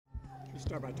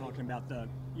Start by talking about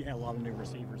you had a lot of new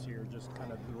receivers here, just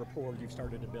kind of the rapport you've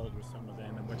started to build with some of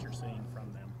them and what you're seeing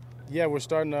from them. Yeah, we're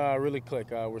starting to really click.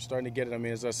 We're starting to get it. I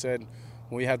mean, as I said,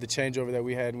 when we had the changeover that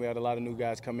we had, and we had a lot of new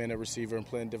guys come in at receiver and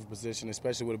play in different positions,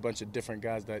 especially with a bunch of different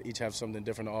guys that each have something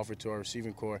different to offer to our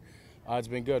receiving core. It's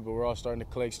been good, but we're all starting to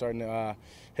click, starting to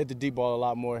hit the deep ball a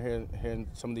lot more here in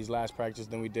some of these last practices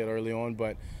than we did early on,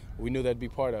 but we knew that'd be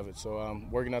part of it. So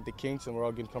working out the kinks, and we're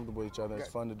all getting comfortable with each other. It's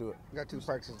fun to do it. You got 2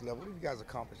 practices left. What have you guys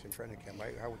accomplished in training camp?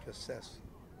 How would you assess?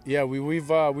 Yeah,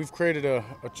 we've created a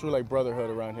true brotherhood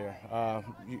around here.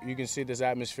 You can see this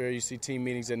atmosphere. You see team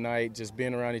meetings at night, just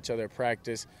being around each other at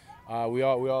practice. We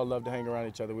all love to hang around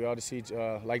each other. We all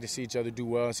like to see each other do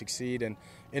well and succeed. And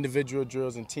individual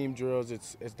drills and team drills,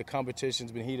 it's the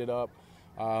competition's been heated up.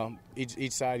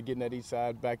 Each side getting at each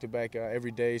side back to back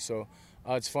every day. So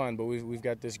it's fun. But we've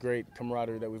got this great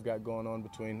camaraderie that we've got going on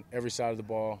between every side of the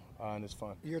ball, and it's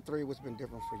fun. Year 3, what's been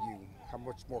different for you? How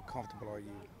much more comfortable are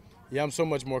you? Yeah, I'm so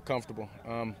much more comfortable.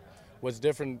 What's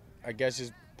different, I guess,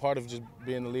 is part of just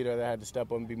being the leader that I had to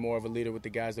step up and be more of a leader with the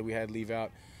guys that we had leave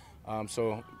out.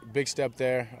 So big step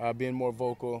there, being more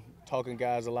vocal, talking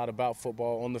guys a lot about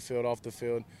football, on the field, off the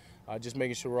field, just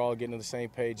making sure we're all getting on the same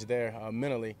page there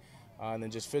mentally. And then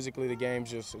just physically, the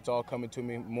game's it's all coming to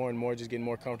me more and more, just getting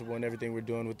more comfortable in everything we're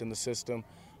doing within the system,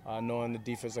 knowing the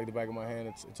defense like the back of my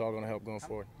hand. It's all going to help going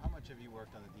forward. How much have you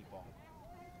worked on the deep ball?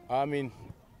 I mean,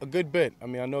 a good bit. I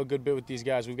mean, I know a good bit with these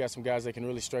guys. We've got some guys that can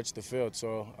really stretch the field.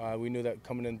 So we knew that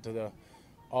coming into the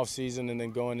off-season and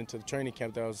then going into the training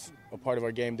camp, that was a part of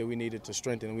our game that we needed to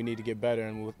strengthen. We need to get better.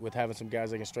 And with having some guys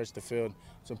that can stretch the field,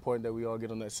 it's important that we all get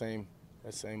on that same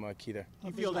key there.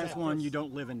 You feel that's one you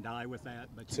don't live and die with that,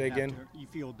 but Say again? You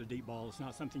feel the deep ball is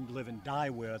not something you live and die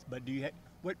with, but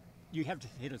you have to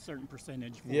hit a certain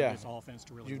percentage for this offense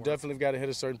to really You've work. definitely got to hit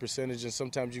a certain percentage, and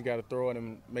sometimes you've got to throw it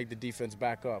and make the defense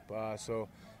back up. So,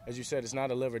 as you said, it's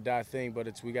not a live or die thing, but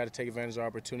we got to take advantage of our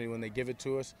opportunity when they give it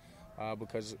to us,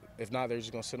 because if not, they're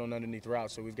just going to sit on underneath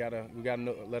routes. So we got to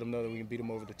let them know that we can beat them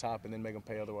over the top and then make them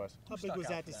pay otherwise. How big was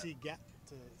that to see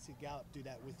Gallup do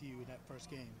that with you in that first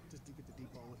game, just to get the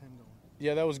deep ball with him going?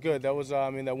 Yeah, that was good. That was,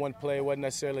 that one play wasn't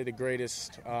necessarily the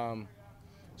greatest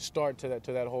start to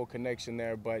that whole connection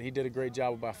there, but he did a great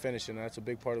job about finishing. And that's a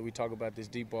big part of we talk about this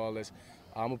deep ball is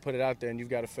I'm gonna put it out there and you've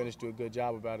got to finish, do a good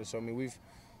job about it. So I mean, me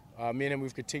and him,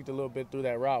 we've critiqued a little bit through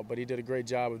that route, but he did a great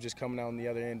job of just coming out on the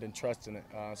other end and trusting it.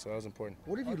 So that was important.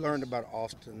 What have you learned about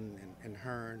Austin and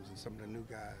Hearns and some of the new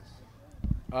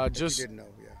guys? Just you didn't know,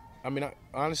 yeah. I mean,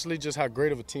 honestly, just how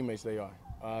great of a teammates they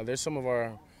are. They're some of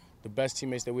the best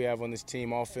teammates that we have on this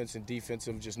team, offense and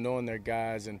defensive, just knowing their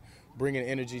guys and bringing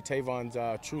energy. Tavon's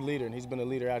a true leader, and he's been a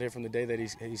leader out here from the day that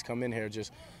he's come in here.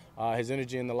 Just his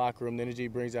energy in the locker room, the energy he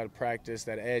brings out of practice,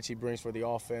 that edge he brings for the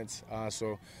offense.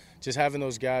 So just having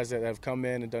those guys that have come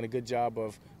in and done a good job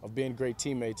of being great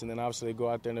teammates, and then obviously they go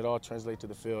out there and it all translates to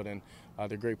the field, and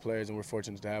they're great players, and we're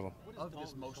fortunate to have them. Of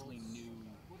this mostly new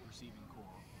receiving core,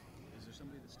 is there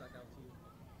somebody that stuck out to you?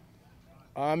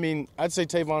 I mean, I'd say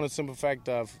Tavon, the simple fact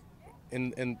of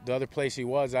in the other place he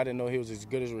was, I didn't know he was as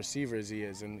good as a receiver as he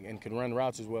is and can run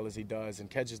routes as well as he does and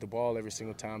catches the ball every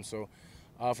single time. So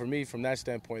for me, from that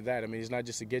standpoint, I mean, he's not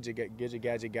just a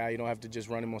gadget guy. You don't have to just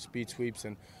run him on speed sweeps,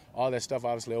 and all that stuff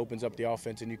obviously opens up the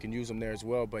offense, and you can use him there as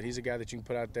well. But he's a guy that you can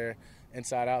put out there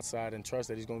inside, outside, and trust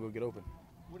that he's going to go get open.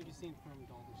 What have you seen from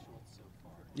Dalton Schultz so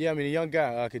far? Yeah, I mean, a young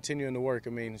guy, continuing to work. I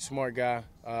mean, smart guy.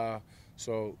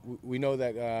 So we know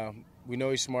that we know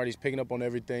he's smart. He's picking up on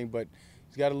everything, but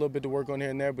he's got a little bit to work on here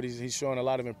and there, but he's showing a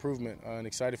lot of improvement and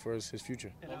excited for his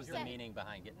future. What was the meaning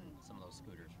behind getting some of those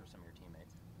scooters for some of your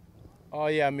teammates? Oh,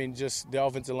 yeah, I mean, just the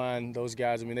offensive line, those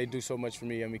guys, I mean, they do so much for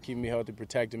me. I mean, keeping me healthy,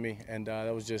 protecting me, and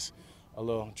that was just a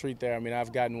little treat there. I mean,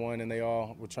 I've gotten one, and they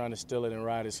all were trying to steal it and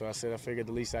ride it, so I figured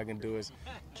the least I can do is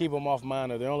keep them off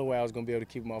mine, or the only way I was going to be able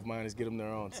to keep them off mine is get them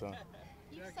their own. So.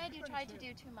 You said you tried to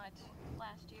do too much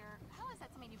last year. How is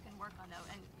that something you can work on,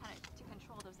 though, and kind of to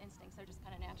control those instincts? They're just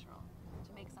kind of natural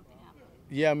to make something happen.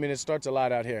 Yeah, I mean, it starts a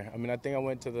lot out here. I mean, I think I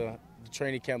went to the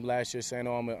training camp last year saying,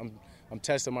 I'm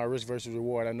testing my risk versus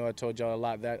reward. I know I told y'all a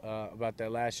lot about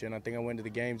that last year, and I think I went to the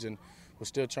games and was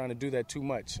still trying to do that too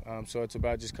much. So it's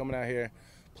about just coming out here,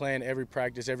 playing every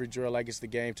practice, every drill like it's the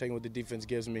game, taking what the defense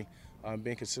gives me,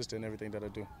 being consistent in everything that I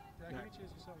do. Dak, any chance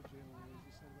you saw Jalen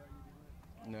Ramsey said about you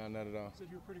doing that? No, not at all. He said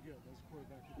you were pretty good. As a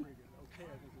quarterback, you're pretty good. Okay,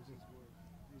 I think was his word.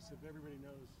 He said everybody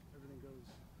knows everything goes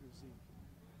through Zeke.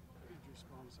 How did you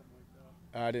respond to something like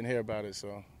that? I didn't hear about it,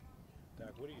 so.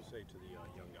 Dak, what do you say to the young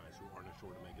guys who aren't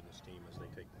assured of making this team as they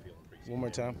take the field in preseason? One more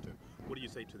time. What do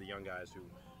you say to the young guys who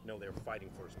know they're fighting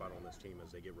for a spot on this team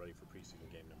as they get ready for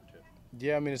preseason game number 2?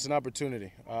 Yeah, I mean, it's an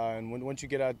opportunity. And once you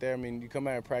get out there, I mean, you come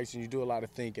out and practice and you do a lot of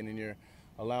thinking and you're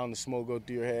allowing the smoke go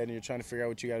through your head and you're trying to figure out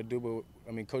what you got to do. But,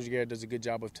 I mean, Coach Garrett does a good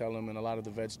job of telling them, and a lot of the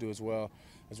vets do as well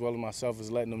as myself, is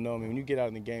letting them know, I mean, when you get out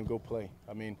in the game, go play.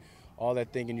 I mean, all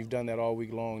that thinking, you've done that all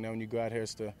week long. Now when you go out here,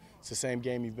 it's the same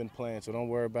game you've been playing. So don't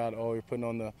worry about, you're putting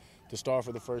on the star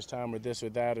for the first time or this or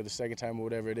that or the second time or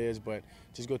whatever it is. But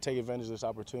just go take advantage of this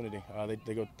opportunity.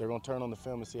 They're going to turn on the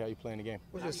film and see how you play in the game.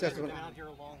 What's your assessment? You've been out here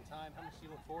a long time. How much do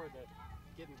you look forward to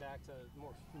getting back to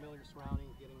more familiar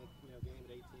surroundings, getting a game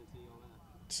at AT&T, all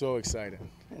that? So excited.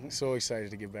 So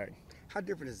excited to get back. How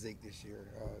different is Zeke this year?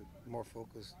 More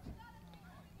focused?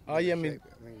 Yeah, I mean,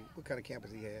 what kind of camp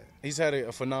has he had? He's had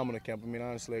a phenomenal camp. I mean,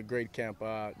 honestly, a great camp.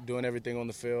 Doing everything on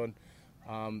the field,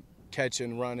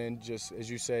 catching, running, just as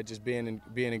you said, just being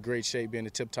in great shape, being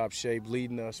in tip-top shape,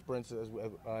 leading the sprints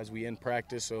as we end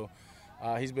practice. So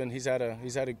he's had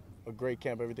a great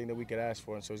camp, everything that we could ask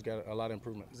for, and so he's got a lot of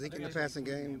improvement. Zeke in the passing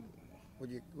game, what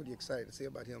are you excited to see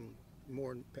about him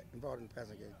more involved in the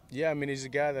passing game? Yeah, I mean, he's a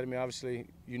guy that, I mean, obviously,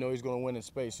 you know he's going to win in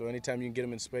space. So anytime you can get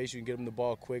him in space, you can get him the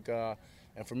ball quick.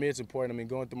 And for me, it's important. I mean,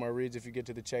 going through my reads, if you get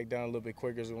to the check down a little bit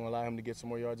quicker, it's going to allow him to get some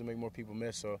more yards and make more people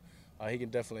miss. So he can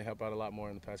definitely help out a lot more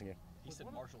in the passing game. He said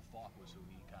Marshall Faulk was who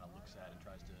he kind of looks at and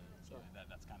tries to.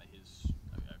 That's kind of his.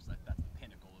 That's the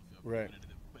pinnacle of right.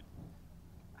 But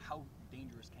how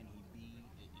dangerous can he be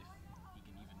if he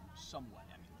can even somewhat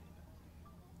emulate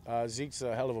that? Zeke's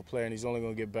a hell of a player, and he's only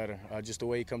going to get better. Just the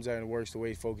way he comes out and works, the way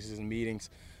he focuses in meetings.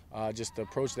 Just the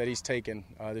approach that he's taken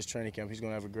this training camp, he's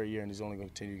going to have a great year, and he's only going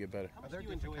to continue to get better. Are there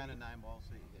different kind of 9 balls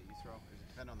that you throw? Does it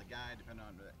depend on the guy, depend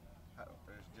on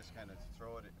or just kind of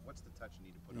throw it? What's the touch you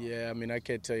need to put on? Yeah, I mean, I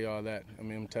can't tell you all that. I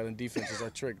mean, I'm telling defense is our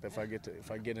trick if I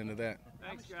get into that.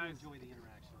 Thanks, guys. Enjoy the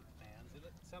interaction with the fans. It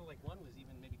sounded like one was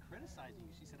even maybe criticizing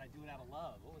you. She said, "I do it out of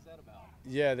love." What was that about?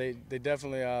 Yeah, they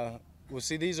definitely. Well,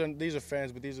 see, these are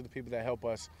fans, but these are the people that help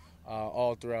us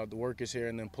all throughout. The workers here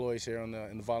and the employees here and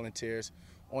the volunteers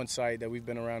on site that we've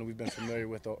been around, we've been familiar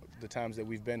with the times that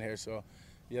we've been here. So,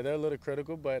 yeah, they're a little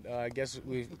critical, but I guess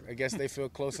they feel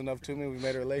close enough to me. We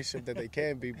made a relationship that they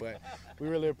can be, but we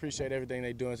really appreciate everything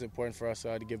they do. It's important for us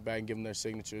to give back and give them their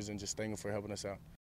signatures and just thank them for helping us out.